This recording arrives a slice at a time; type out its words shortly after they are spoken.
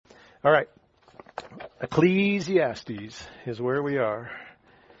All right. Ecclesiastes is where we are.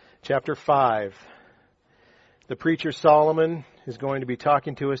 Chapter 5. The preacher Solomon is going to be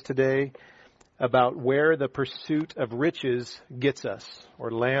talking to us today about where the pursuit of riches gets us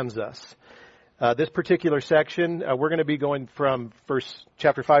or lands us. This particular section, we're going to be going from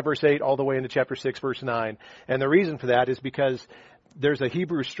chapter 5, verse 8, all the way into chapter 6, verse 9. And the reason for that is because there's a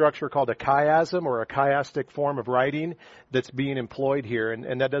Hebrew structure called a chiasm or a chiastic form of writing that's being employed here. And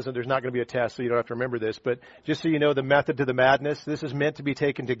there's not going to be a test, so you don't have to remember this. But just so you know the method to the madness, this is meant to be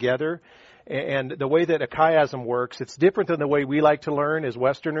taken together. And the way that a chiasm works, it's different than the way we like to learn as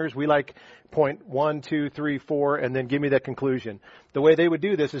Westerners. We like point 1, 2, 3, 4, and then give me the conclusion. The way they would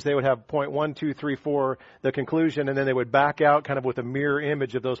do this is they would have point 1, 2, 3, 4, the conclusion, and then they would back out kind of with a mirror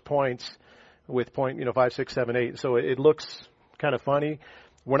image of those points with point 5, 6, 7, 8. So it looks kind of funny.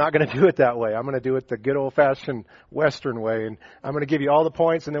 We're not going to do it that way. I'm going to do it the good old-fashioned Western way, and I'm going to give you all the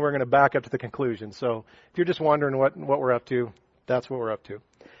points, and then we're going to back up to the conclusion. So if you're just wondering what we're up to, that's what we're up to.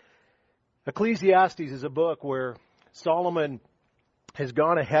 Ecclesiastes is a book where Solomon has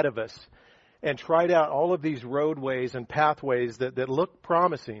gone ahead of us and tried out all of these roadways and pathways that look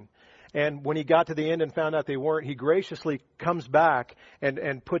promising. And when he got to the end and found out they weren't, he graciously comes back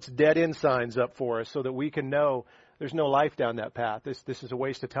and puts dead-end signs up for us so that we can know there's no life down that path. This is a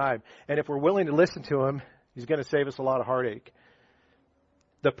waste of time. And if we're willing to listen to him, he's going to save us a lot of heartache.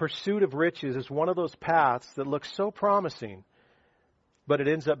 The pursuit of riches is one of those paths that looks so promising, but it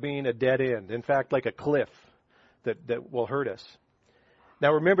ends up being a dead end. In fact, like a cliff that will hurt us.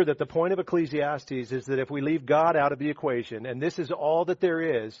 Now remember that the point of Ecclesiastes is that if we leave God out of the equation, and this is all that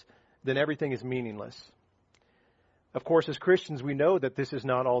there is, then everything is meaningless. Of course, as Christians, we know that this is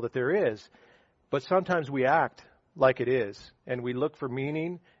not all that there is, but sometimes we act like it is, and we look for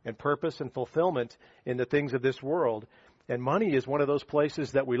meaning and purpose and fulfillment in the things of this world, and money is one of those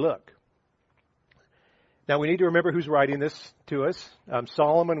places that we look. Now, we need to remember who's writing this to us.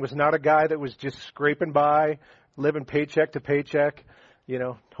 Solomon was not a guy that was just scraping by, living paycheck to paycheck,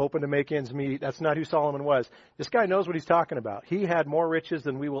 hoping to make ends meet. That's not who Solomon was. This guy knows what he's talking about. He had more riches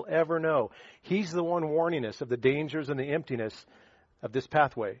than we will ever know. He's the one warning us of the dangers and the emptiness of this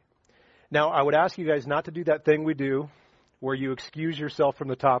pathway. Now, I would ask you guys not to do that thing we do where you excuse yourself from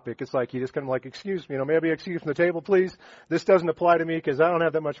the topic. It's like you just kind of like, excuse me, may I be excused from the table, please? This doesn't apply to me because I don't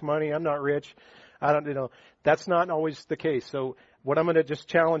have that much money. I'm not rich. That's not always the case. So what I'm going to just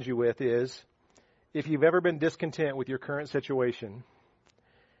challenge you with is, if you've ever been discontent with your current situation,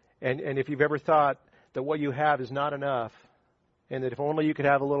 and if you've ever thought that what you have is not enough, and that if only you could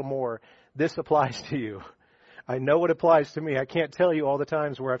have a little more, this applies to you. I know it applies to me. I can't tell you all the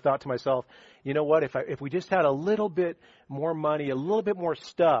times where I've thought to myself, you know what, if we just had a little bit more money, a little bit more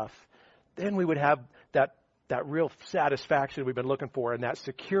stuff, then we would have that real satisfaction we've been looking for and that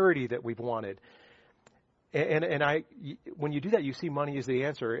security that we've wanted. And when you do that, you see money is the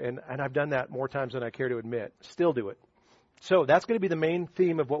answer. And I've done that more times than I care to admit. Still do it. So that's going to be the main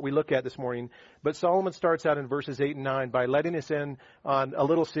theme of what we look at this morning. But Solomon starts out in verses 8 and 9 by letting us in on a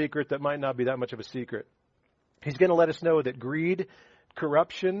little secret that might not be that much of a secret. He's going to let us know that greed,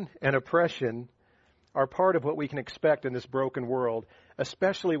 corruption, and oppression are part of what we can expect in this broken world,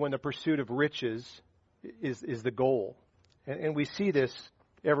 especially when the pursuit of riches is the goal. And we see this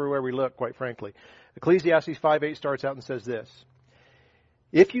everywhere we look, quite frankly. Ecclesiastes 5:8 starts out and says this: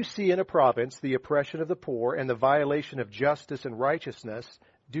 "If you see in a province the oppression of the poor and the violation of justice and righteousness,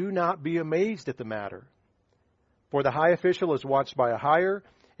 do not be amazed at the matter. For the high official is watched by a higher,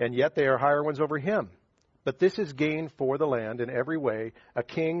 and yet they are higher ones over him. But this is gain for the land in every way, a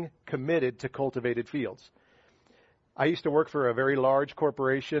king committed to cultivated fields." I used to work for a very large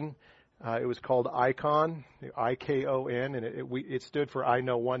corporation. It was called ICON, I-K-O-N, and it stood for I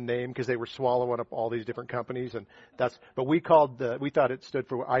Know One Name because they were swallowing up all these different companies. But we thought it stood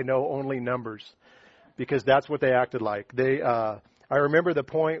for I Know Only Numbers because that's what they acted like. I remember the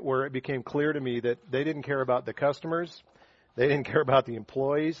point where it became clear to me that they didn't care about the customers. They didn't care about the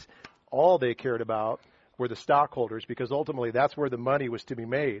employees. All they cared about were the stockholders, because ultimately that's where the money was to be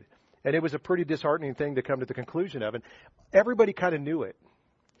made. And it was a pretty disheartening thing to come to the conclusion of. And everybody kind of knew it.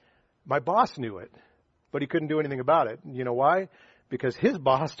 My boss knew it, but he couldn't do anything about it. You know why? Because his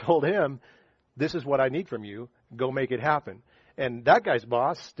boss told him, this is what I need from you. Go make it happen. And that guy's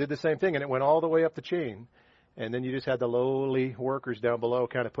boss did the same thing, and it went all the way up the chain. And then you just had the lowly workers down below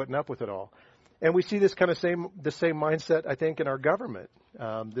kind of putting up with it all. And we see this kind of the same mindset, I think, in our government.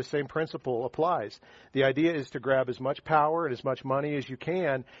 The same principle applies. The idea is to grab as much power and as much money as you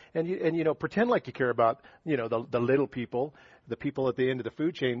can, and pretend like you care about the little people, the people at the end of the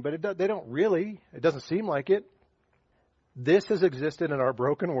food chain. But they don't really. It doesn't seem like it. This has existed in our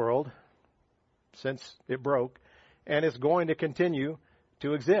broken world since it broke, and it's going to continue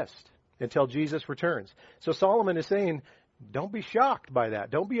to exist until Jesus returns. So Solomon is saying, don't be shocked by that.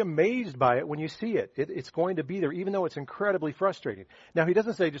 Don't be amazed by it when you see it. It's going to be there, even though it's incredibly frustrating. Now, he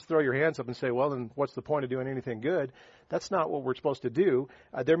doesn't say just throw your hands up and say, well, then what's the point of doing anything good? That's not what we're supposed to do.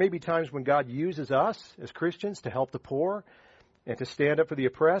 There may be times when God uses us as Christians to help the poor and to stand up for the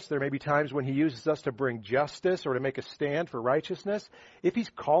oppressed. There may be times when he uses us to bring justice or to make a stand for righteousness. If he's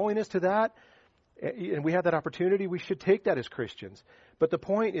calling us to that, and we have that opportunity, we should take that as Christians. But the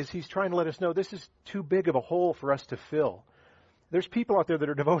point is he's trying to let us know this is too big of a hole for us to fill. There's people out there that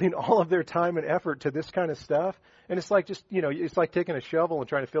are devoting all of their time and effort to this kind of stuff. And it's like just, it's like taking a shovel and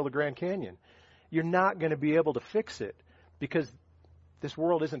trying to fill the Grand Canyon. You're not going to be able to fix it because this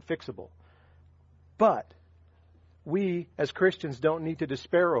world isn't fixable. But we as Christians don't need to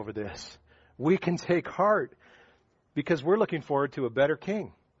despair over this. We can take heart because we're looking forward to a better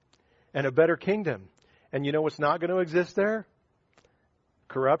king and a better kingdom. And you know what's not going to exist there?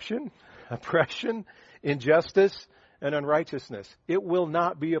 Corruption, oppression, injustice, and unrighteousness. It will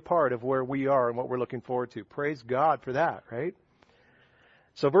not be a part of where we are and what we're looking forward to. Praise God for that, right?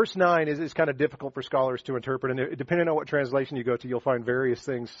 So verse 9 is kind of difficult for scholars to interpret, and depending on what translation you go to, you'll find various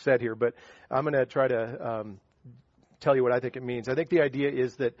things said here, but I'm going to try to tell you what I think it means. I think the idea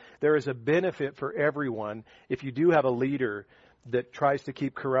is that there is a benefit for everyone if you do have a leader that tries to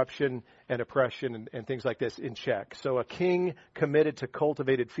keep corruption and oppression and things like this in check. So a king committed to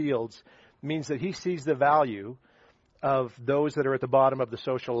cultivated fields means that he sees the value of those that are at the bottom of the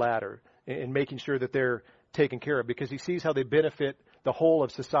social ladder and making sure that they're taken care of because he sees how they benefit the whole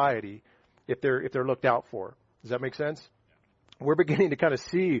of society if they're looked out for. Does that make sense? We're beginning to kind of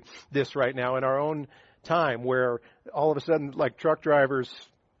see this right now in our own time where all of a sudden, like truck drivers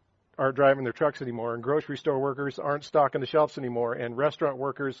aren't driving their trucks anymore and grocery store workers aren't stocking the shelves anymore and restaurant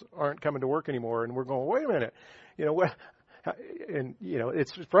workers aren't coming to work anymore. And we're going, wait a minute, what? And,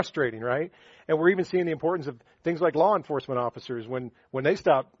 it's frustrating, right? And we're even seeing the importance of things like law enforcement officers. When they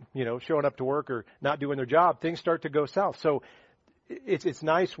stop, showing up to work or not doing their job, things start to go south. So it's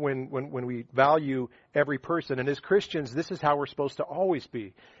nice when we value every person. And as Christians, this is how we're supposed to always be.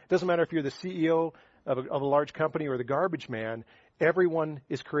 It doesn't matter if you're the CEO of a large company or the garbage man. Everyone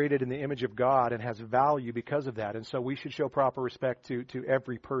is created in the image of God and has value because of that. And so we should show proper respect to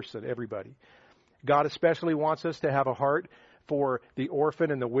every person, everybody. God especially wants us to have a heart for the orphan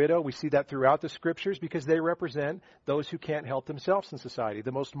and the widow. We see that throughout the scriptures because they represent those who can't help themselves in society,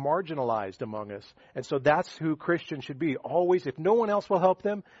 the most marginalized among us. And so that's who Christians should be. Always, if no one else will help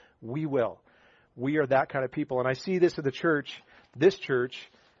them, we will. We are that kind of people. And I see this in the church, this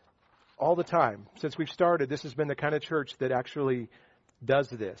church, all the time. Since we've started, this has been the kind of church that actually does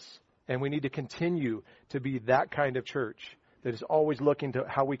this. And we need to continue to be that kind of church that is always looking to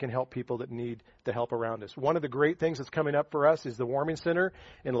how we can help people that need the help around us. One of the great things that's coming up for us is the Warming Center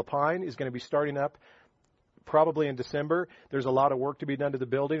in La Pine is going to be starting up probably in December. There's a lot of work to be done to the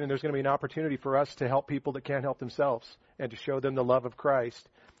building, and there's going to be an opportunity for us to help people that can't help themselves and to show them the love of Christ,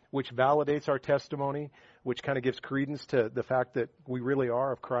 which validates our testimony, which kind of gives credence to the fact that we really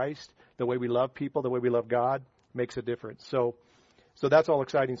are of Christ. The way we love people, the way we love God makes a difference. So that's all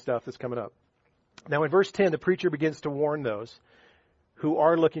exciting stuff that's coming up. Now in verse 10, the preacher begins to warn those who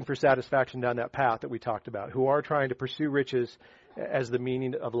are looking for satisfaction down that path that we talked about, who are trying to pursue riches as the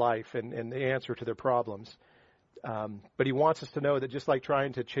meaning of life and the answer to their problems. But he wants us to know that just like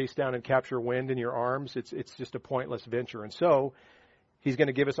trying to chase down and capture wind in your arms, it's just a pointless venture. And so he's going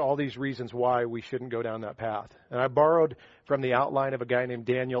to give us all these reasons why we shouldn't go down that path. And I borrowed from the outline of a guy named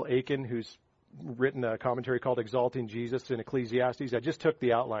Daniel Aiken, who's written a commentary called Exalting Jesus in Ecclesiastes. I just took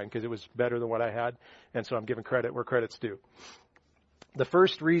the outline because it was better than what I had, and so I'm giving credit where credit's due. The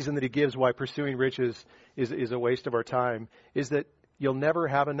first reason that he gives why pursuing riches is a waste of our time is that you'll never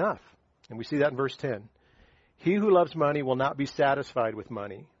have enough. And we see that in verse 10. He who loves money will not be satisfied with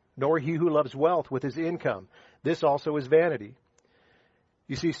money, nor he who loves wealth with his income. This also is vanity.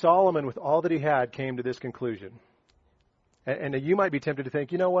 You see, Solomon, with all that he had, came to this conclusion. And you might be tempted to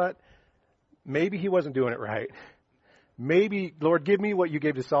think, you know what? Maybe he wasn't doing it right. Maybe, Lord, give me what you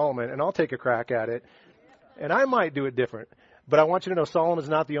gave to Solomon, and I'll take a crack at it. And I might do it different. But I want you to know Solomon's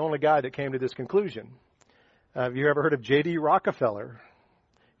not the only guy that came to this conclusion. Have you ever heard of J.D. Rockefeller?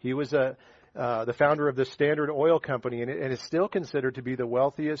 He was the founder of the Standard Oil Company, and is still considered to be the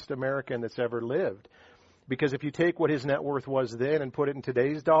wealthiest American that's ever lived. Because if you take what his net worth was then and put it in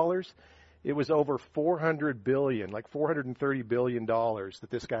today's dollars, it was over $400 billion, like $430 billion that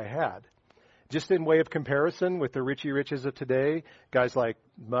this guy had. Just in way of comparison with the Richie Riches of today, guys like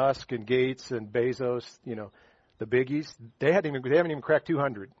Musk and Gates and Bezos, the biggies, they haven't even cracked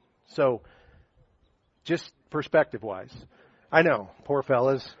 200. So just perspective-wise. I know, poor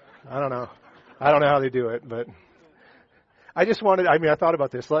fellas. I don't know how they do it, but I thought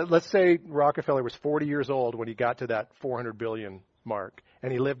about this. Let's say Rockefeller was 40 years old when he got to that 400 billion mark,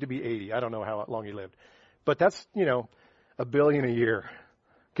 and he lived to be 80. I don't know how long he lived. But that's, $1 billion a year.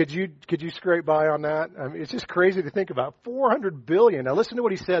 Could you scrape by on that? I mean, it's just crazy to think about. 400 billion. Now listen to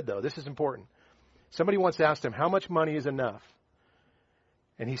what he said, though. This is important. Somebody once asked him, how much money is enough?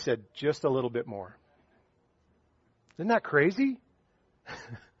 And he said, just a little bit more. Isn't that crazy?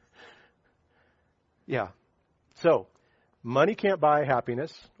 Yeah. So, money can't buy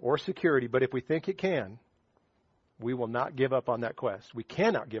happiness or security, but if we think it can, we will not give up on that quest. We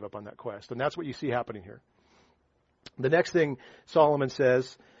cannot give up on that quest, and that's what you see happening here. The next thing Solomon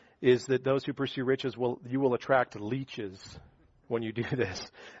says is that those who pursue riches you will attract leeches when you do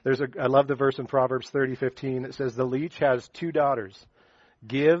this. I love the verse in Proverbs 30:15 that says the leech has two daughters,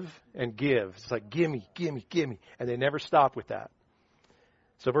 give and give. It's like gimme, gimme, gimme, and they never stop with that.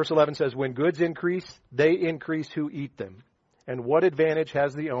 So verse 11 says, when goods increase, they increase who eat them. And what advantage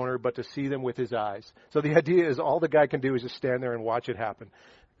has the owner but to see them with his eyes? So the idea is all the guy can do is just stand there and watch it happen.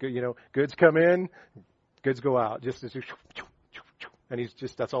 Goods come in, goods go out. And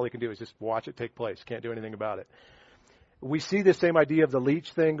that's all he can do is just watch it take place. Can't do anything about it. We see the same idea of the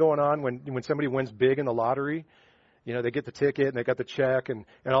leech thing going on when somebody wins big in the lottery. They get the ticket and they got the check and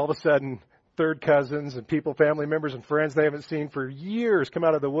all of a sudden third cousins and family members and friends they haven't seen for years come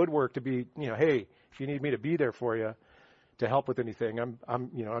out of the woodwork to be, hey, if you need me to be there for you, to help with anything,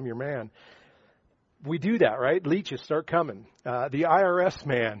 I'm your man. We do that, right? Leeches start coming. The IRS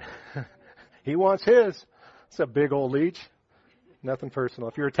man, he wants his. It's a big old leech. Nothing personal.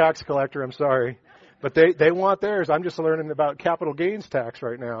 If you're a tax collector, I'm sorry. But they want theirs. I'm just learning about capital gains tax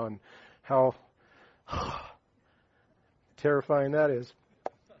right now and how terrifying that is.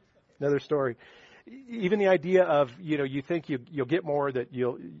 Another story. Even the idea of, you think you'll get more, that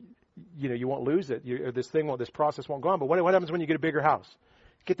you won't lose it. This process won't go on. But what happens when you get a bigger house?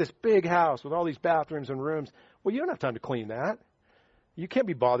 Get this big house with all these bathrooms and rooms. Well, you don't have time to clean that. You can't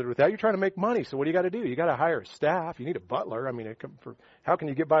be bothered with that. You're trying to make money. So what do you got to do? You got to hire staff. You need a butler. I mean, how can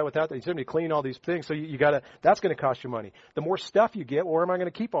you get by without that? You somebody to clean all these things. So that's going to cost you money. The more stuff you get, where am I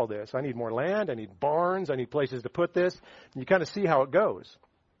going to keep all this? I need more land. I need barns. I need places to put this. And you kind of see how it goes.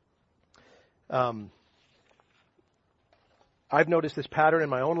 I've noticed this pattern in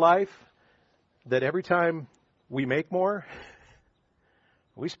my own life that every time we make more,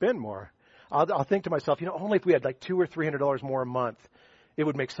 we spend more. I'll think to myself, only if we had like $200 or $300 more a month, it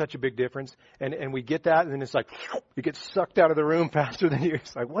would make such a big difference. And we get that, and then it's like, you get sucked out of the room faster than you.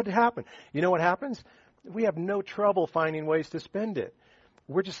 It's like, what happened? You know what happens? We have no trouble finding ways to spend it.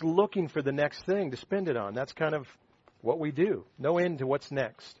 We're just looking for the next thing to spend it on. That's kind of what we do. No end to what's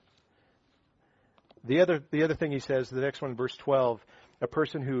next. The other thing he says, the next one, verse 12, a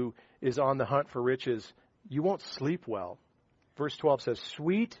person who is on the hunt for riches, you won't sleep well. Verse 12 says,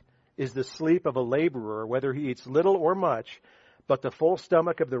 sweet is the sleep of a laborer, whether he eats little or much, but the full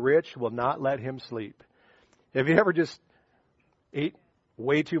stomach of the rich will not let him sleep. Have you ever just ate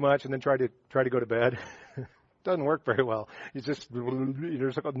way too much and then try to go to bed? Doesn't work very well. There's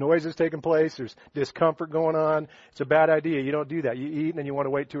noises taking place. There's discomfort going on. It's a bad idea. You don't do that. You eat and then you want to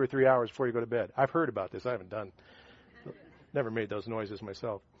wait 2 or 3 hours before you go to bed. I've heard about this. I haven't never made those noises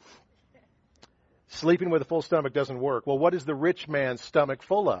myself. Sleeping with a full stomach doesn't work. Well, what is the rich man's stomach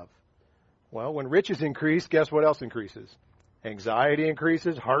full of? Well, when riches increase, guess what else increases? Anxiety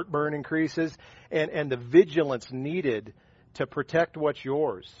increases, heartburn increases, and the vigilance needed to protect what's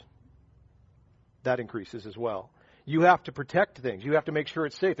yours, that increases as well. You have to protect things. You have to make sure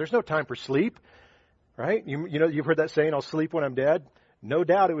it's safe. There's no time for sleep, right? You've heard that saying, I'll sleep when I'm dead. No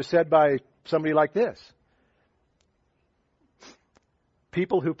doubt it was said by somebody like this.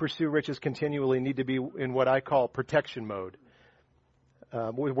 People who pursue riches continually need to be in what I call protection mode,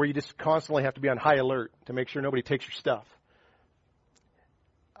 where you just constantly have to be on high alert to make sure nobody takes your stuff.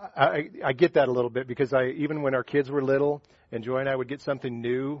 I get that a little bit because even when our kids were little and Joy and I would get something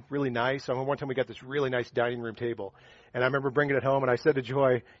new, really nice. I remember one time we got this really nice dining room table, and I remember bringing it home, and I said to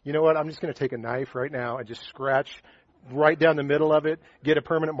Joy, you know what, I'm just going to take a knife right now and just scratch right down the middle of it, get a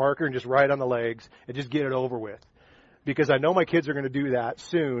permanent marker and just write on the legs and just get it over with. Because I know my kids are going to do that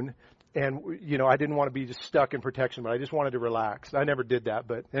soon, and, I didn't want to be just stuck in protection, but I just wanted to relax. I never did that,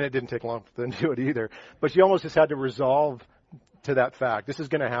 and it didn't take long for them to do it either. But you almost just had to resolve to that fact. This is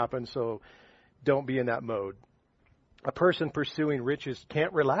going to happen, so don't be in that mode. A person pursuing riches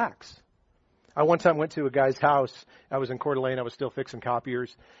can't relax. I one time went to a guy's house. I was in Coeur d'Alene. I was still fixing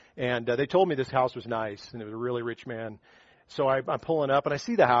copiers. And they told me this house was nice, and it was a really rich man. So I'm pulling up, and I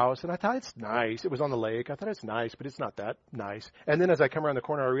see the house, and I thought, it's nice. It was on the lake. I thought, it's nice, but it's not that nice. And then as I come around the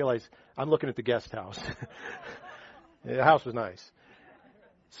corner, I realize I'm looking at the guest house. The house was nice.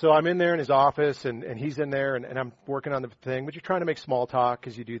 So I'm in there in his office, and he's in there, and I'm working on the thing. But you're trying to make small talk,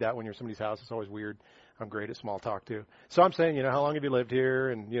 because you do that when you're at somebody's house. It's always weird. I'm great at small talk, too. So I'm saying, how long have you lived here?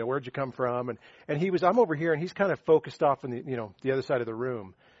 And, where'd you come from? And I'm over here, and he's kind of focused off in the other side of the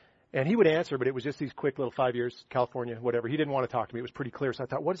room. And he would answer, but it was just these quick little 5 years, California, whatever. He didn't want to talk to me. It was pretty clear. So I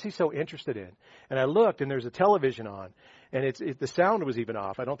thought, what is he so interested in? And I looked, and there's a television on. And the sound was even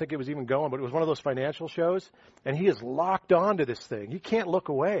off. I don't think it was even going, but it was one of those financial shows. And he is locked onto this thing. He can't look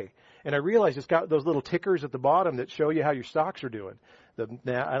away. And I realized it's got those little tickers at the bottom that show you how your stocks are doing.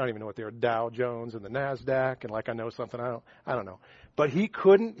 I don't even know what they are, Dow Jones and the NASDAQ, and like I know something, I don't know. But he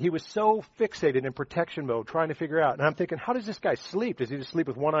was so fixated in protection mode, trying to figure out. And I'm thinking, how does this guy sleep? Does he just sleep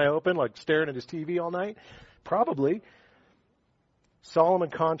with one eye open, like staring at his TV all night? Probably. Solomon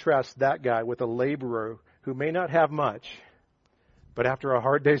contrasts that guy with a laborer who may not have much, but after a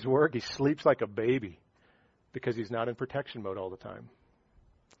hard day's work, he sleeps like a baby because he's not in protection mode all the time.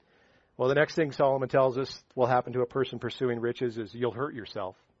 Well, the next thing Solomon tells us will happen to a person pursuing riches is you'll hurt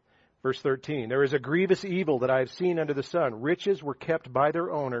yourself. Verse 13, there is a grievous evil that I have seen under the sun. Riches were kept by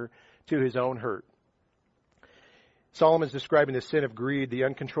their owner to his own hurt. Solomon is describing the sin of greed, the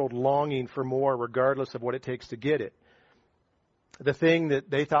uncontrolled longing for more regardless of what it takes to get it. The thing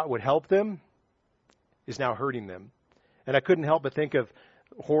that they thought would help them is now hurting them. And I couldn't help but think of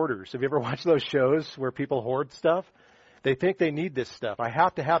hoarders. Have you ever watched those shows where people hoard stuff? They think they need this stuff. I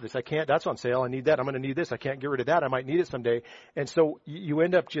have to have this. I can't. That's on sale. I need that. I'm going to need this. I can't get rid of that. I might need it someday. And so you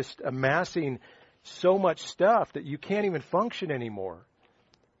end up just amassing so much stuff that you can't even function anymore.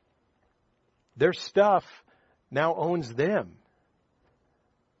 Their stuff now owns them.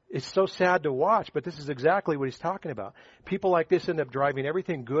 It's so sad to watch, but this is exactly what he's talking about. People like this end up driving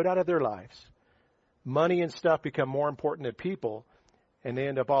everything good out of their lives. Money and stuff become more important than people, and they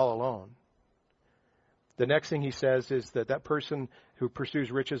end up all alone. The next thing he says is that person who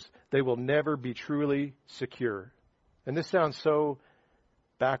pursues riches, they will never be truly secure. And this sounds so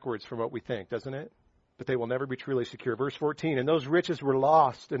backwards from what we think, doesn't it? But they will never be truly secure. Verse 14, and those riches were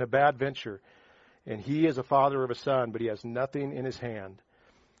lost in a bad venture. And he is a father of a son, but he has nothing in his hand.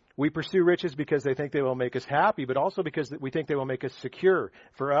 We pursue riches because they think they will make us happy, but also because we think they will make us secure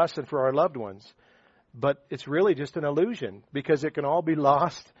for us and for our loved ones. But it's really just an illusion because it can all be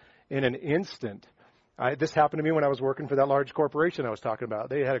lost in an instant. This happened to me when I was working for that large corporation I was talking about.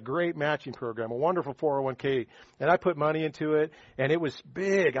 They had a great matching program, a wonderful 401k, and I put money into it, and it was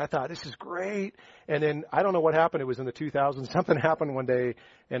big. I thought, this is great. And then I don't know what happened. It was in the 2000s. Something happened one day,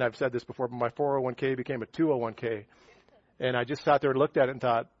 and I've said this before, but my 401k became a 201k. And I just sat there and looked at it and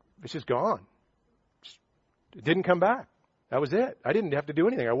thought, it's just gone. It didn't come back. That was it. I didn't have to do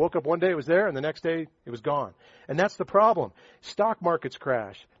anything. I woke up one day, it was there, and the next day, it was gone. And that's the problem. Stock markets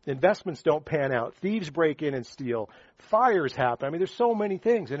crash. Investments don't pan out. Thieves break in and steal. Fires happen. I mean, there's so many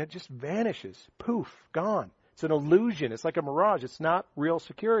things, and it just vanishes. Poof, gone. It's an illusion. It's like a mirage. It's not real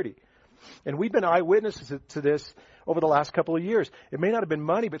security. And we've been eyewitnesses to this over the last couple of years. It may not have been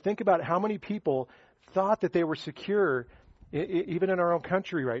money, but think about how many people thought that they were secure, even in our own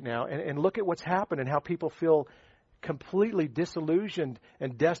country right now. And look at what's happened and how people feel completely disillusioned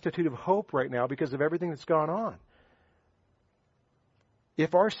and destitute of hope right now because of everything that's gone on.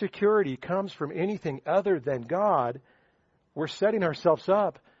 If our security comes from anything other than God, we're setting ourselves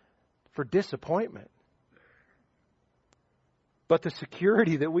up for disappointment. But the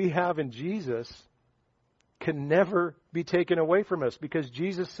security that we have in Jesus can never be taken away from us because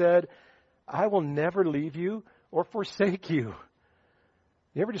Jesus said, I will never leave you or forsake you.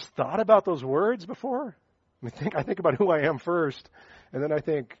 You ever just thought about those words before? I think about who I am first, and then I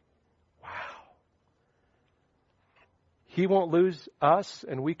think, wow. He won't lose us,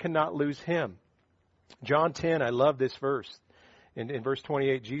 and we cannot lose him. John 10, I love this verse. In verse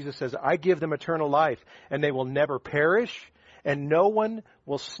 28, Jesus says, I give them eternal life, and they will never perish, and no one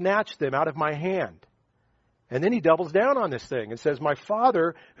will snatch them out of my hand. And then he doubles down on this thing and says, my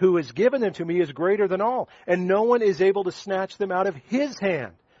Father who has given them to me is greater than all, and no one is able to snatch them out of his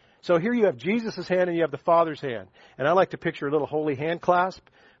hand. So here you have Jesus' hand and you have the Father's hand. And I like to picture a little holy hand clasp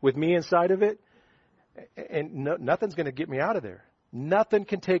with me inside of it. And nothing's going to get me out of there. Nothing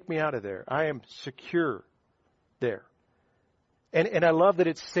can take me out of there. I am secure there. And I love that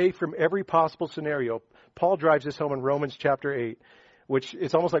it's safe from every possible scenario. Paul drives this home in Romans chapter 8, which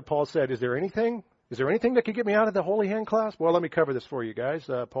it's almost like Paul said, is there anything Is there anything that could get me out of the holy hand clasp? Well, let me cover this for you guys.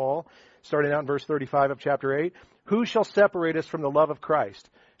 Paul, starting out in verse 35 of chapter 8. Who shall separate us from the love of Christ?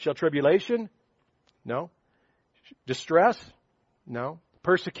 Shall tribulation? No. Distress? No.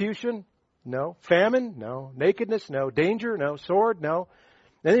 Persecution? No. Famine? No. Nakedness? No. Danger? No. Sword? No.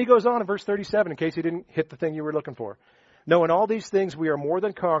 And then he goes on in verse 37, in case he didn't hit the thing you were looking for. No, in all these things we are more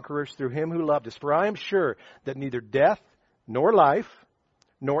than conquerors through him who loved us. For I am sure that neither death, nor life,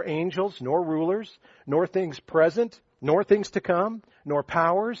 nor angels, nor rulers, nor things present, nor things to come, nor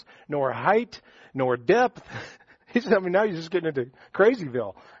powers, nor height, nor depth. Now he's just getting into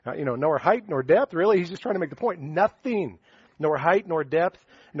Crazyville. Nor height, nor depth. Really, he's just trying to make the point. Nothing, nor height, nor depth,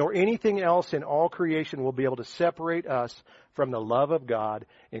 nor anything else in all creation will be able to separate us from the love of God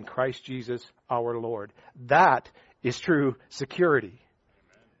in Christ Jesus our Lord. That is true security.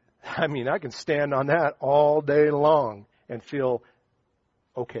 I mean, I can stand on that all day long and feel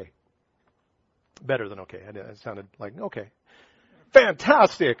okay. Better than okay. It sounded like okay.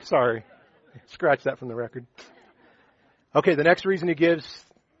 Fantastic. Sorry. Scratch that from the record. Okay, the next reason he gives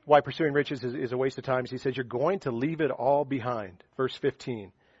why pursuing riches is a waste of time is he says you're going to leave it all behind. Verse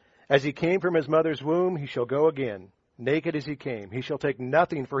 15. As he came from his mother's womb, he shall go again. Naked as he came. He shall take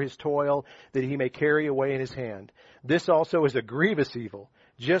nothing for his toil that he may carry away in his hand. This also is a grievous evil.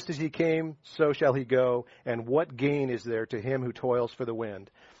 Just as he came, so shall he go. And what gain is there to him who toils for the wind?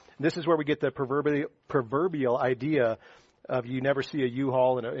 This is where we get the proverbial idea of you never see a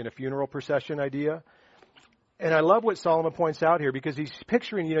U-Haul in a funeral procession idea. And I love what Solomon points out here because he's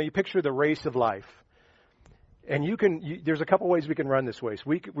picturing, you picture the race of life. And there's a couple ways we can run this race.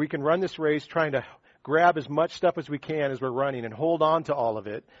 We can run this race trying to grab as much stuff as we can as we're running and hold on to all of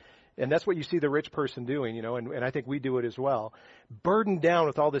it. And that's what you see the rich person doing, and I think we do it as well. Burdened down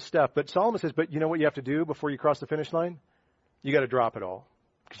with all this stuff. But Solomon says, but you know what you have to do before you cross the finish line? You got to drop it all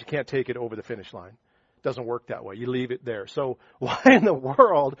because you can't take it over the finish line. It doesn't work that way. You leave it there. So why in the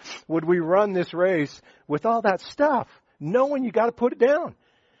world would we run this race with all that stuff, knowing you got to put it down?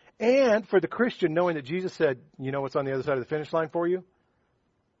 And for the Christian, knowing that Jesus said, you know what's on the other side of the finish line for you?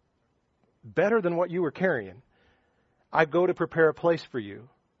 Better than what you were carrying. I go to prepare a place for you.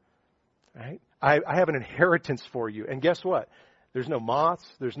 Right? I have an inheritance for you. And guess what? There's no moths.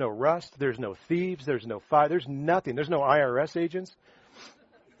 There's no rust. There's no thieves. There's no fire. There's nothing. There's no IRS agents.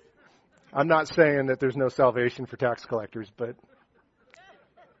 I'm not saying that there's no salvation for tax collectors, but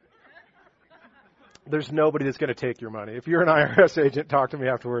there's nobody that's going to take your money. If you're an IRS agent, talk to me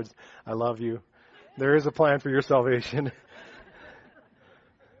afterwards. I love you. There is a plan for your salvation.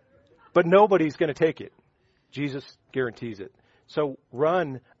 But nobody's going to take it. Jesus guarantees it. So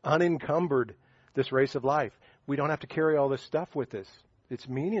run unencumbered this race of life. We don't have to carry all this stuff with us. It's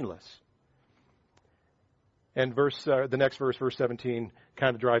meaningless. And the next verse, verse 17,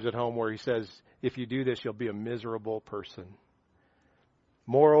 kind of drives it home where he says, if you do this, you'll be a miserable person.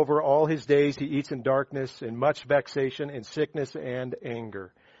 Moreover, all his days he eats in darkness, in much vexation, in sickness and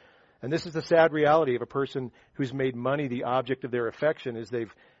anger. And this is the sad reality of a person who's made money the object of their affection, is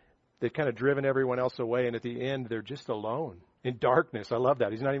they've kind of driven everyone else away, and at the end, they're just alone. In darkness. I love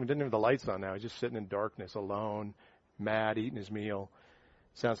that. Didn't have the lights on now. He's just sitting in darkness, alone, mad, eating his meal.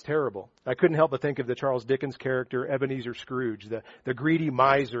 Sounds terrible. I couldn't help but think of the Charles Dickens character, Ebenezer Scrooge, the greedy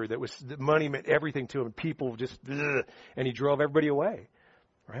miser the money meant everything to him. People just, and he drove everybody away,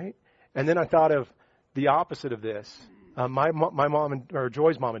 right? And then I thought of the opposite of this. My mom or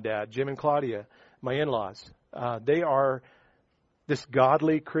Joy's mom and dad, Jim and Claudia, my in-laws, they are this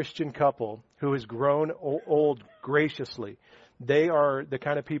godly Christian couple who has grown old graciously. They are the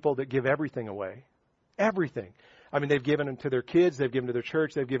kind of people that give everything away. Everything. I mean, they've given to their kids, they've given to their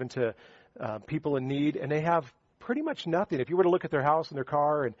church, they've given to people in need, and they have pretty much nothing. If you were to look at their house and their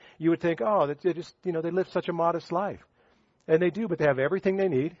car, and you would think, oh, they just, they live such a modest life. And they do, but they have everything they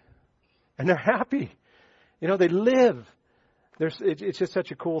need, and they're happy. They live. It's just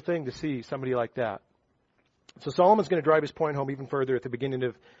such a cool thing to see somebody like that. So Solomon's going to drive his point home even further at the beginning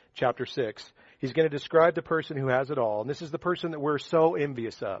of chapter 6. He's going to describe the person who has it all. And this is the person that we're so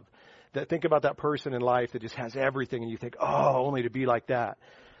envious of. That think about that person in life that just has everything and you think, oh, only to be like that.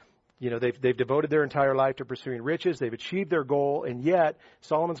 They've devoted their entire life to pursuing riches. They've achieved their goal. And yet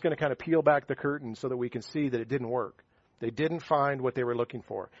Solomon's going to kind of peel back the curtain so that we can see that it didn't work. They didn't find what they were looking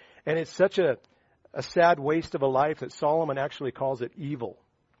for. And it's such a sad waste of a life that Solomon actually calls it evil.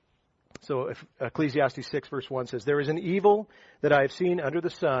 So if Ecclesiastes 6 verse 1 says, there is an evil that I have seen under the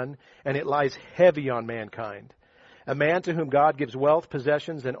sun, and it lies heavy on mankind. A man to whom God gives wealth,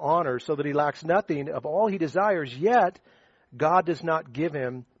 possessions, and honor so that he lacks nothing of all he desires, yet God does not give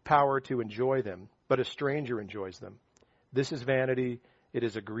him power to enjoy them, but a stranger enjoys them. This is vanity. It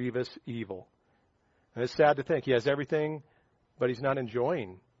is a grievous evil. And it's sad to think he has everything, but he's not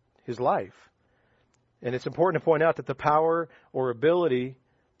enjoying his life. And it's important to point out that the power or ability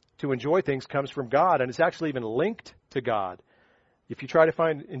to enjoy things comes from God, and it's actually even linked to God. If you try to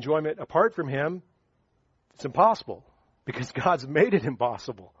find enjoyment apart from him, it's impossible because God's made it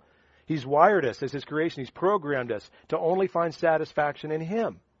impossible. He's wired us as his creation. He's programmed us to only find satisfaction in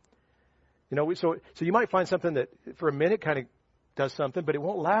him. You know, so you might find something that for a minute kind of does something, but it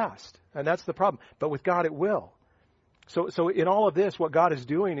won't last. And that's the problem. But with God, it will. So in all of this, what God is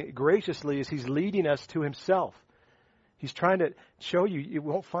doing graciously is he's leading us to himself. He's trying to show you, you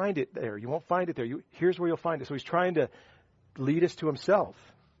won't find it there. You won't find it there. Here's where you'll find it. So he's trying to lead us to himself.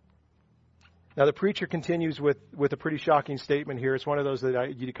 Now, the preacher continues with a pretty shocking statement here. It's one of those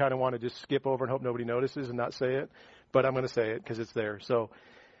that you kind of want to just skip over and hope nobody notices and not say it. But I'm going to say it because it's there. So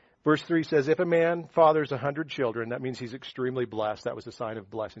verse 3 says, if a man fathers 100 children, that means he's extremely blessed. That was a sign of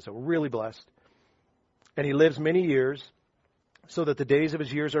blessing. So really blessed. And he lives many years, so that the days of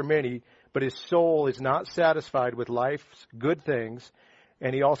his years are many, but his soul is not satisfied with life's good things,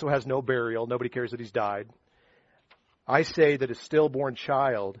 and he also has no burial. Nobody cares that he's died. I say that a stillborn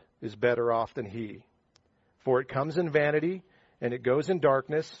child is better off than he. For it comes in vanity, and it goes in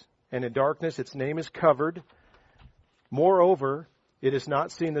darkness, and in darkness its name is covered. Moreover, it has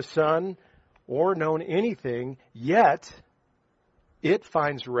not seen the sun or known anything, yet it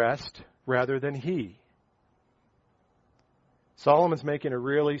finds rest rather than he. Solomon's making a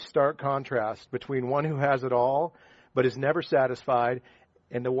really stark contrast between one who has it all but is never satisfied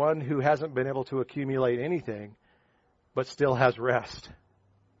and the one who hasn't been able to accumulate anything but still has rest.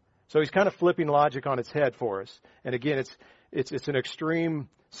 So he's kind of flipping logic on its head for us. And again, it's an extreme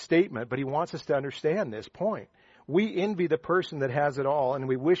statement, but he wants us to understand this point. We envy the person that has it all, and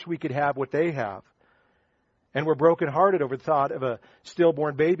we wish we could have what they have. And we're brokenhearted over the thought of a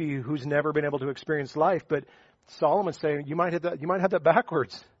stillborn baby who's never been able to experience life. But Solomon's saying you might have that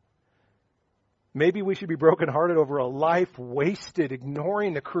backwards. Maybe we should be brokenhearted over a life wasted,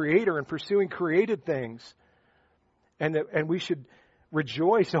 ignoring the Creator and pursuing created things. And we should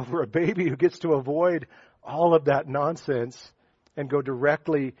rejoice over a baby who gets to avoid all of that nonsense and go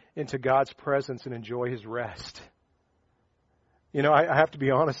directly into God's presence and enjoy his rest. You know, I have to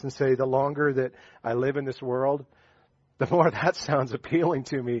be honest and say the longer that I live in this world, the more that sounds appealing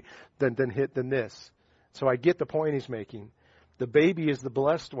to me than this. So I get the point he's making. The baby is the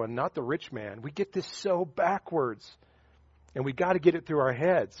blessed one, not the rich man. We get this so backwards. And we got to get it through our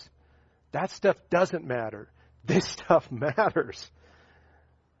heads. That stuff doesn't matter. This stuff matters.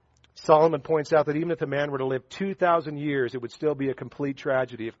 Solomon points out that even if a man were to live 2,000 years, it would still be a complete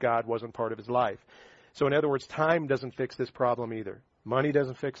tragedy if God wasn't part of his life. So in other words, time doesn't fix this problem either. Money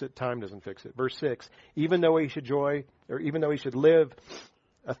doesn't fix it. Time doesn't fix it. Verse 6, even though he should live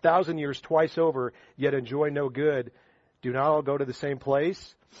 1,000 years twice over, yet enjoy no good, do not all go to the same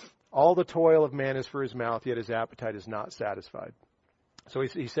place? All the toil of man is for his mouth, yet his appetite is not satisfied. So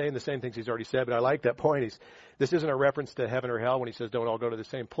he's saying the same things he's already said, but I like that point. This isn't a reference to heaven or hell when he says don't all go to the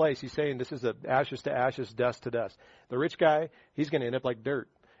same place. He's saying this is ashes to ashes, dust to dust. The rich guy, he's going to end up like dirt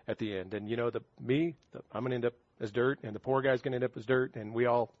at the end. And you know, I'm going to end up as dirt, and the poor guy's going to end up as dirt, and we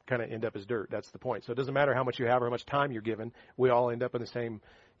all kind of end up as dirt. That's the point. So it doesn't matter how much you have or how much time you're given. We all end up in the same,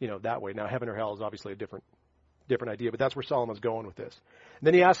 that way. Now, heaven or hell is obviously a different idea, but that's where Solomon's going with this. And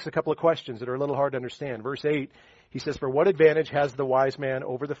then he asks a couple of questions that are a little hard to understand. Verse 8, he says, for what advantage has the wise man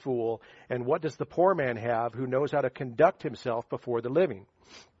over the fool, and what does the poor man have who knows how to conduct himself before the living?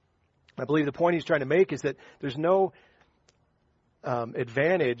 I believe the point he's trying to make is that there's no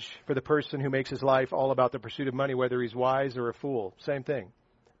advantage for the person who makes his life all about the pursuit of money, whether he's wise or a fool. Same thing.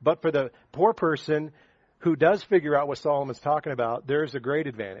 But for the poor person who does figure out what Solomon's talking about, there's a great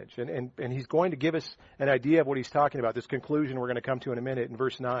advantage. And he's going to give us an idea of what he's talking about, this conclusion we're going to come to in a minute in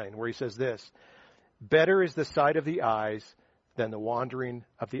verse 9, where he says this, better is the sight of the eyes than the wandering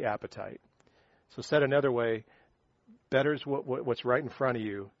of the appetite. So said another way, better is what's right in front of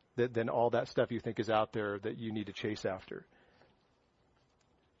you than all that stuff you think is out there that you need to chase after.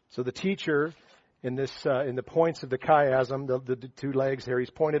 So the teacher in the points of the chiasm, the two legs there, he's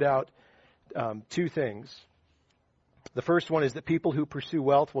pointed out two things. The first one is that people who pursue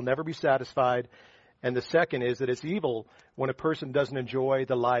wealth will never be satisfied. And the second is that it's evil when a person doesn't enjoy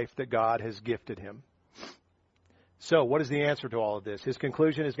the life that God has gifted him. So what is the answer to all of this? His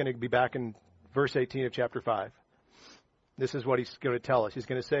conclusion is going to be back in verse 18 of chapter 5. This is what he's going to tell us. He's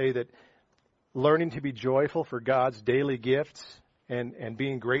going to say that learning to be joyful for God's daily gifts and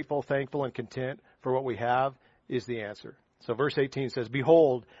being grateful, thankful, and content for what we have is the answer. So verse 18 says,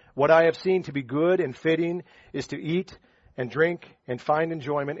 behold, what I have seen to be good and fitting is to eat and drink and find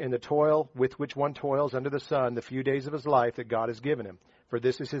enjoyment in the toil with which one toils under the sun the few days of his life that God has given him, for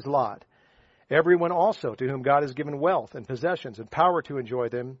this is his lot. Everyone also to whom God has given wealth and possessions and power to enjoy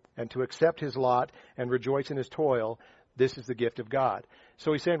them and to accept his lot and rejoice in his toil, this is the gift of God.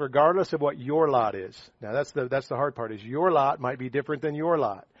 So he's saying regardless of what your lot is, now that's the hard part, is your lot might be different than your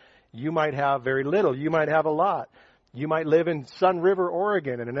lot. You might have very little. You might have a lot. You might live in Sun River,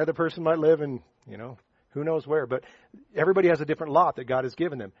 Oregon, and another person might live in, who knows where. But everybody has a different lot that God has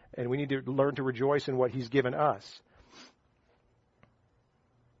given them, and we need to learn to rejoice in what he's given us.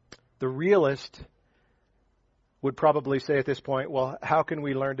 The realist would probably say at this point, well, how can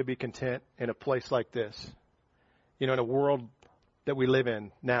we learn to be content in a place like this? In a world that we live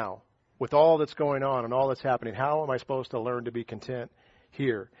in now, with all that's going on and all that's happening, how am I supposed to learn to be content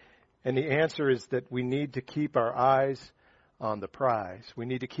here? And the answer is that we need to keep our eyes on the prize. We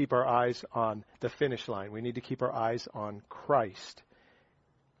need to keep our eyes on the finish line. We need to keep our eyes on Christ.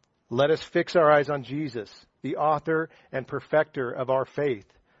 Let us fix our eyes on Jesus, the author and perfecter of our faith.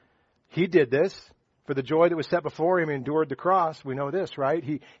 He did this. For the joy that was set before him, he endured the cross. We know this, right?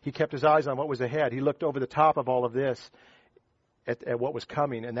 He kept his eyes on what was ahead. He looked over the top of all of this at what was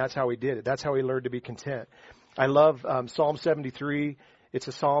coming, and that's how he did it. That's how he learned to be content. I love Psalm 73. It's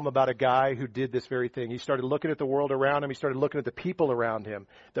a psalm about a guy who did this very thing. He started looking at the world around him. He started looking at the people around him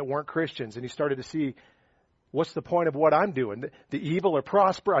that weren't Christians, and he started to see, what's the point of what I'm doing? The evil or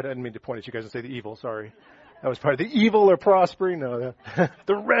prosper? I didn't mean to point at you guys and say the evil, sorry. That was part of the evil or prospering. No,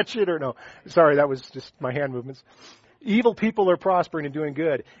 the wretched or no. Sorry, that was just my hand movements. Evil people are prospering and doing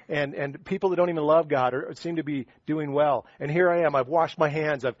good. And people that don't even love God seem to be doing well. And here I am. I've washed my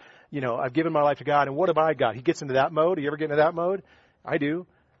hands. I've given my life to God. And what have I got? He gets into that mode. You ever get into that mode? I do.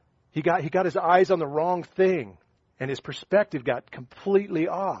 He got his eyes on the wrong thing. And his perspective got completely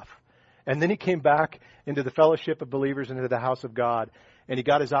off. And then he came back into the fellowship of believers and into the house of God. And he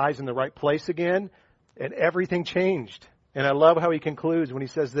got his eyes in the right place again. And everything changed. And I love how he concludes when he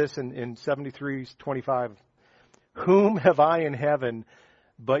says this in 73:25. Whom have I in heaven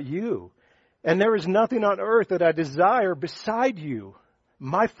but you? And there is nothing on earth that I desire beside you.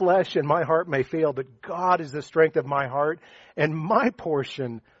 My flesh and my heart may fail, but God is the strength of my heart and my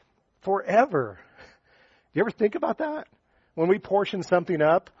portion forever. Do you ever think about that? When we portion something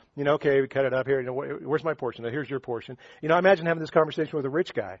up, okay, we cut it up here. Where's my portion? Here's your portion. I imagine having this conversation with a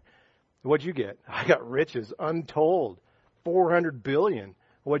rich guy. What'd you get? I got riches untold. 400 billion.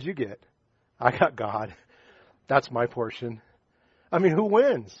 What'd you get? I got God. That's my portion. I mean, who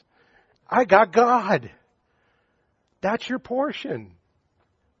wins? I got God. That's your portion.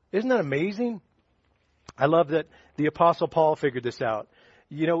 Isn't that amazing? I love that the Apostle Paul figured this out.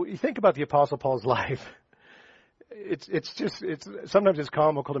 You think about the Apostle Paul's life. It's sometimes it's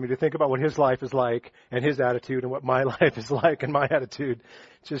comical to me to think about what his life is like and his attitude and what my life is like and my attitude.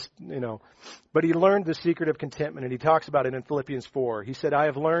 But he learned the secret of contentment, and he talks about it in Philippians 4. He said, I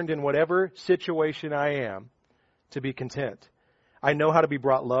have learned in whatever situation I am to be content. I know how to be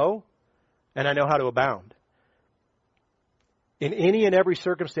brought low, and I know how to abound. In any and every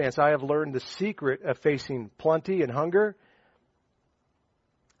circumstance, I have learned the secret of facing plenty and hunger,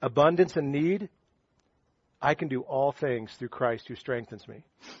 abundance and need. I can do all things through Christ who strengthens me.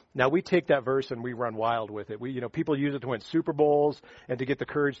 Now, we take that verse and we run wild with it. People use it to win Super Bowls and to get the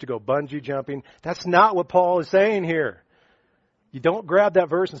courage to go bungee jumping. That's not what Paul is saying here. You don't grab that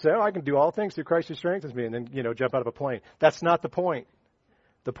verse and say, I can do all things through Christ who strengthens me, and then, jump out of a plane. That's not the point.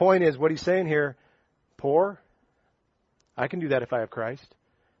 The point is what he's saying here, poor, I can do that if I have Christ.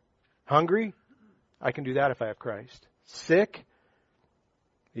 Hungry, I can do that if I have Christ. Sick,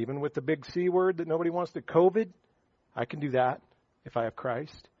 even with the big C word that nobody wants to, COVID, I can do that if I have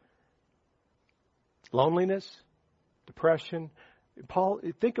Christ. Loneliness, depression.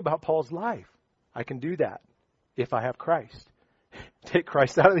 Think about Paul's life. I can do that if I have Christ. Take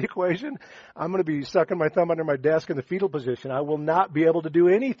Christ out of the equation, I'm going to be sucking my thumb under my desk in the fetal position. I will not be able to do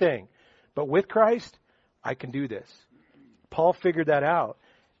anything. But with Christ, I can do this. Paul figured that out.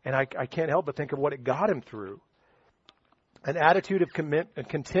 And I can't help but think of what it got him through. An attitude of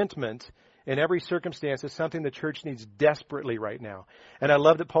contentment in every circumstance is something the church needs desperately right now. And I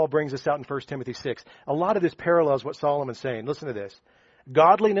love that Paul brings this out in 1 Timothy 6. A lot of this parallels what Solomon's saying. Listen to this.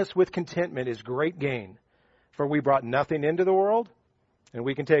 Godliness with contentment is great gain. For we brought nothing into the world, and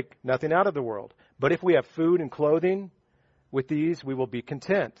we can take nothing out of the world. But if we have food and clothing, with these we will be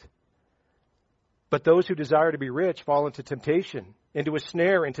content. But those who desire to be rich fall into temptation, into a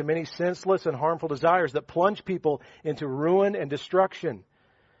snare, into many senseless and harmful desires that plunge people into ruin and destruction.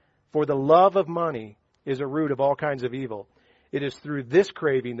 For the love of money is a root of all kinds of evil. It is through this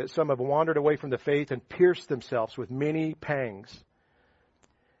craving that some have wandered away from the faith and pierced themselves with many pangs.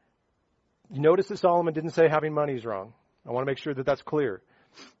 You notice that Solomon didn't say having money is wrong. I want to make sure that that's clear.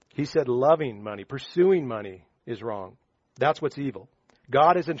 He said loving money, pursuing money is wrong. That's what's evil.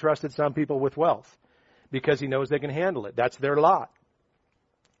 God has entrusted some people with wealth because he knows they can handle it. That's their lot.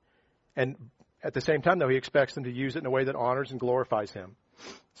 And at the same time, though, he expects them to use it in a way that honors and glorifies him.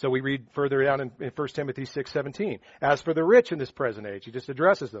 So we read further down in 1 Timothy 6:17. As for the rich in this present age, he just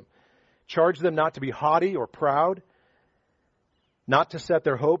addresses them. Charge them not to be haughty or proud, not to set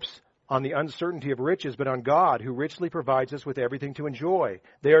their hopes on the uncertainty of riches, but on God, who richly provides us with everything to enjoy.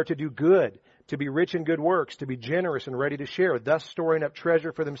 They are to do good, to be rich in good works, to be generous and ready to share, thus storing up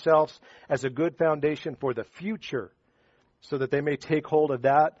treasure for themselves as a good foundation for the future, so that they may take hold of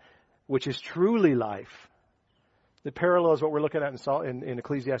that which is truly life. That parallels what we're looking at in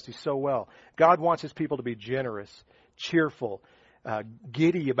Ecclesiastes so well. God wants his people to be generous, cheerful,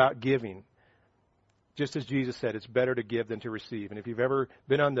 giddy about giving. Just as Jesus said, it's better to give than to receive. And if you've ever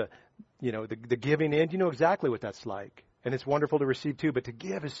been on the giving end, you know exactly what that's like. And it's wonderful to receive too, but to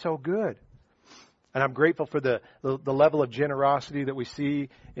give is so good. And I'm grateful for the level of generosity that we see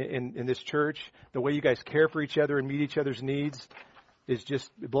in this church. The way you guys care for each other and meet each other's needs is just,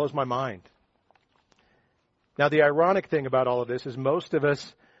 it blows my mind. Now, the ironic thing about all of this is most of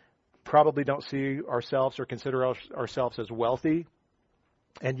us probably don't see ourselves or consider ourselves as wealthy.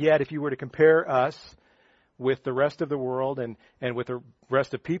 And yet, if you were to compare us with the rest of the world and with the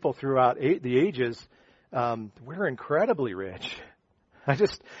rest of people throughout the ages, we're incredibly rich.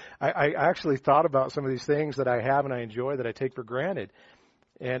 I actually thought about some of these things that I have and I enjoy that I take for granted.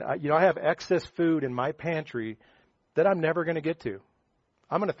 And I have excess food in my pantry that I'm never going to get to.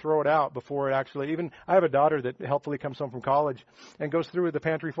 I'm going to throw it out before it actually, even, I have a daughter that helpfully comes home from college and goes through the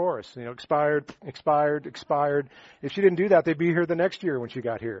pantry for us. Expired. If she didn't do that, they'd be here the next year when she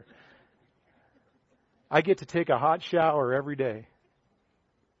got here. I get to take a hot shower every day.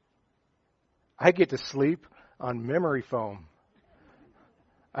 I get to sleep on memory foam.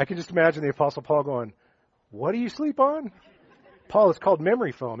 I can just imagine the Apostle Paul going, what do you sleep on? Paul, it's called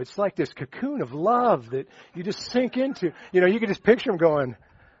memory foam. It's like this cocoon of love that you just sink into. You can just picture him going,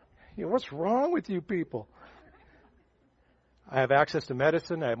 what's wrong with you people? I have access to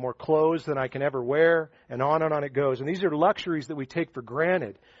medicine. I have more clothes than I can ever wear, and on it goes. And these are luxuries that we take for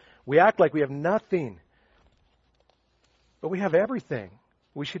granted. We act like we have nothing, but we have everything.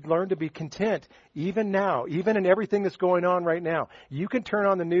 We should learn to be content even now, even in everything that's going on right now. You can turn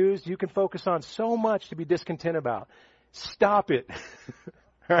on the news. You can focus on so much to be discontent about. Stop it.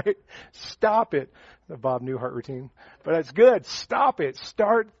 Right? Stop it. The Bob Newhart routine. But it's good. Stop it.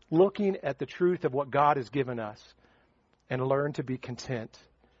 Start looking at the truth of what God has given us and learn to be content.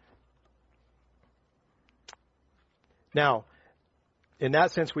 Now, in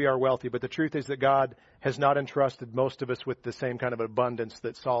that sense, we are wealthy, but the truth is that God has not entrusted most of us with the same kind of abundance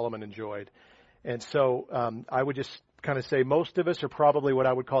that Solomon enjoyed. And so I would just kind of say most of us are probably what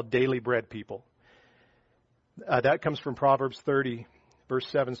I would call daily bread people. That comes from Proverbs 30, verse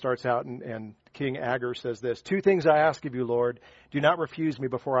 7 starts out, and King Agur says this, 2 things I ask of you, Lord, do not refuse me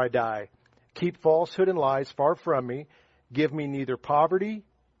before I die. Keep falsehood and lies far from me. Give me neither poverty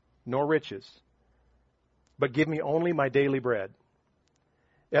nor riches, but give me only my daily bread.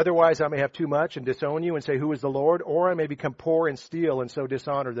 Otherwise I may have too much and disown you and say, who is the Lord? Or I may become poor and steal and so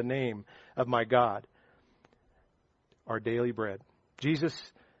dishonor the name of my God. Our daily bread. Jesus,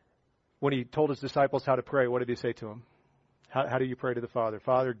 when he told his disciples how to pray, what did he say to them? How do you pray to the Father?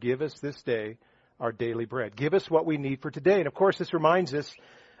 Father, give us this day our daily bread. Give us what we need for today. And of course, this reminds us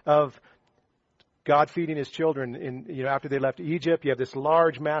of God feeding his children. After they left Egypt, you have this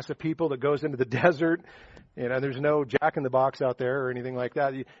large mass of people that goes into the desert. There's no Jack in the Box out there or anything like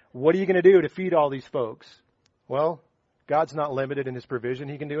that. What are you going to do to feed all these folks? Well, God's not limited in his provision.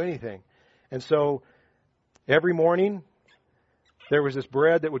 He can do anything. And so every morning, there was this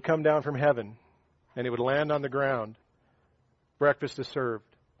bread that would come down from heaven, and it would land on the ground. Breakfast is served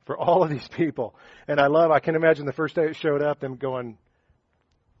for all of these people. And I can imagine the first day it showed up, them going,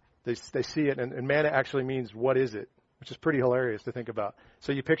 they see it, and manna actually means, what is it? Which is pretty hilarious to think about.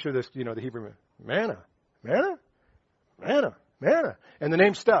 So you picture this, the Hebrew, manna. And the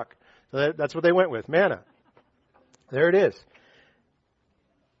name stuck. So that's what they went with, manna. There it is.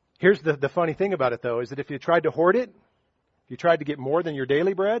 Here's the funny thing about it, though, is that if you tried to hoard it, if you tried to get more than your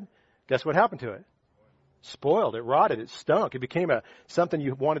daily bread, guess what happened to it? Spoiled. It rotted. It stunk. It became something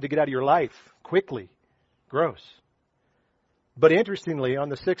you wanted to get out of your life quickly. Gross. But interestingly, on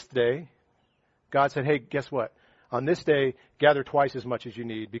the 6th day, God said, hey, guess what? on this day, gather twice as much as you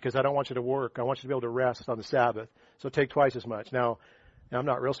need because I don't want you to work. I want you to be able to rest on the Sabbath. So take twice as much. Now I'm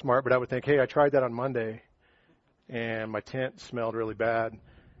not real smart, but I would think, hey, I tried that on Monday and my tent smelled really bad.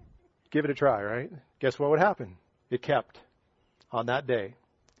 Give it a try, right? Guess what would happen? It kept on that day.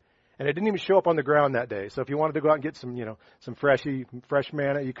 And it didn't even show up on the ground that day. So if you wanted to go out and get some fresh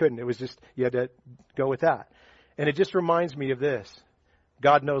manna, you couldn't. It was just, you had to go with that. And it just reminds me of this.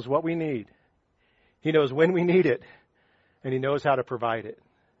 God knows what we need. He knows when we need it. And He knows how to provide it.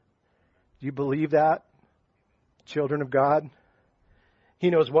 Do you believe that, children of God? He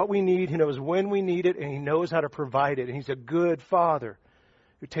knows what we need. He knows when we need it. And He knows how to provide it. And He's a good Father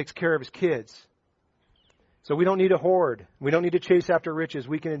who takes care of His kids. So we don't need to hoard. We don't need to chase after riches.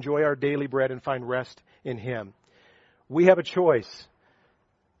 We can enjoy our daily bread and find rest in Him. We have a choice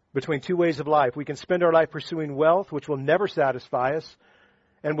between two ways of life. We can spend our life pursuing wealth, which will never satisfy us,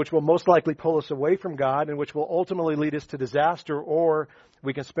 and which will most likely pull us away from God, and which will ultimately lead us to disaster, or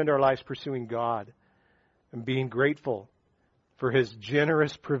we can spend our lives pursuing God and being grateful for His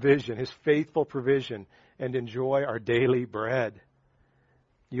generous provision, His faithful provision, and enjoy our daily bread.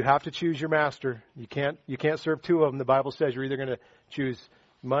 You have to choose your master. You can't serve two of them. The Bible says you're either going to choose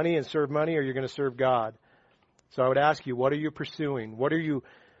money and serve money, or you're going to serve God. So I would ask you, what are you pursuing?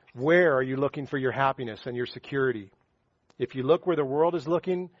 Where are you looking for your happiness and your security? If you look where the world is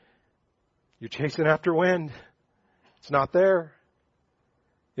looking, you're chasing after wind. It's not there.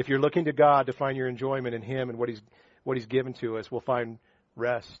 If you're looking to God to find your enjoyment in Him and what He's given to us, we'll find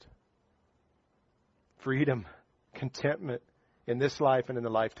rest, freedom, contentment in this life and in the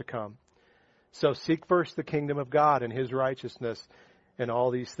life to come. So seek first the kingdom of God and His righteousness, and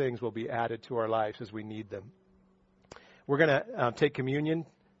all these things will be added to our lives as we need them. We're going to take communion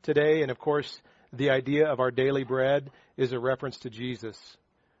today, and of course, the idea of our daily bread is a reference to Jesus,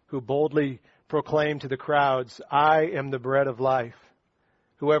 who boldly proclaimed to the crowds, I am the bread of life.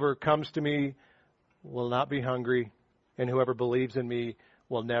 Whoever comes to me will not be hungry, and whoever believes in me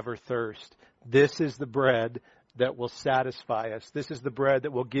will never thirst. This is the bread that will satisfy us. This is the bread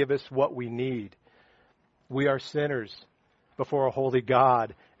that will give us what we need. We are sinners before a holy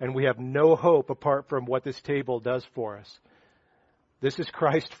God, and we have no hope apart from what this table does for us. This is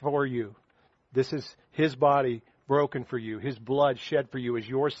Christ for you. This is His body broken for you. His blood shed for you as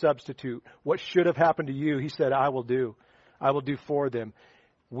your substitute. What should have happened to you, He said, I will do. I will do for them.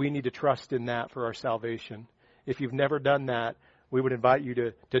 We need to trust in that for our salvation. If you've never done that, we would invite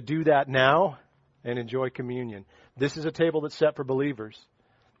you to do that now and enjoy communion. This is a table that's set for believers.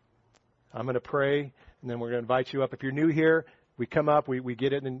 I'm going to pray, and then we're going to invite you up. If you're new here, we come up, we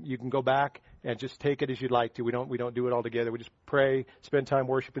get it, and you can go back and just take it as you'd like to. We don't do it all together. We just pray, spend time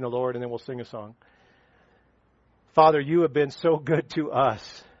worshiping the Lord, and then we'll sing a song. Father, You have been so good to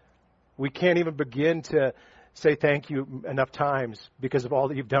us. We can't even begin to say thank You enough times because of all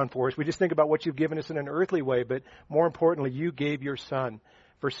that You've done for us. We just think about what You've given us in an earthly way, but more importantly, You gave Your Son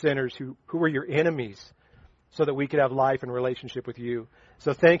for sinners who were Your enemies so that we could have life and relationship with You.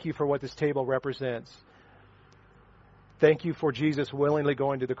 So thank You for what this table represents. Thank You for Jesus willingly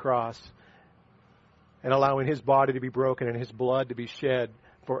going to the cross and allowing His body to be broken and His blood to be shed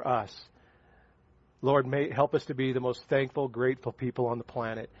for us. Lord, help us to be the most thankful, grateful people on the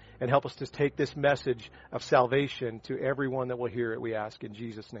planet, and help us to take this message of salvation to everyone that will hear it, we ask in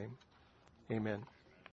Jesus' name. Amen.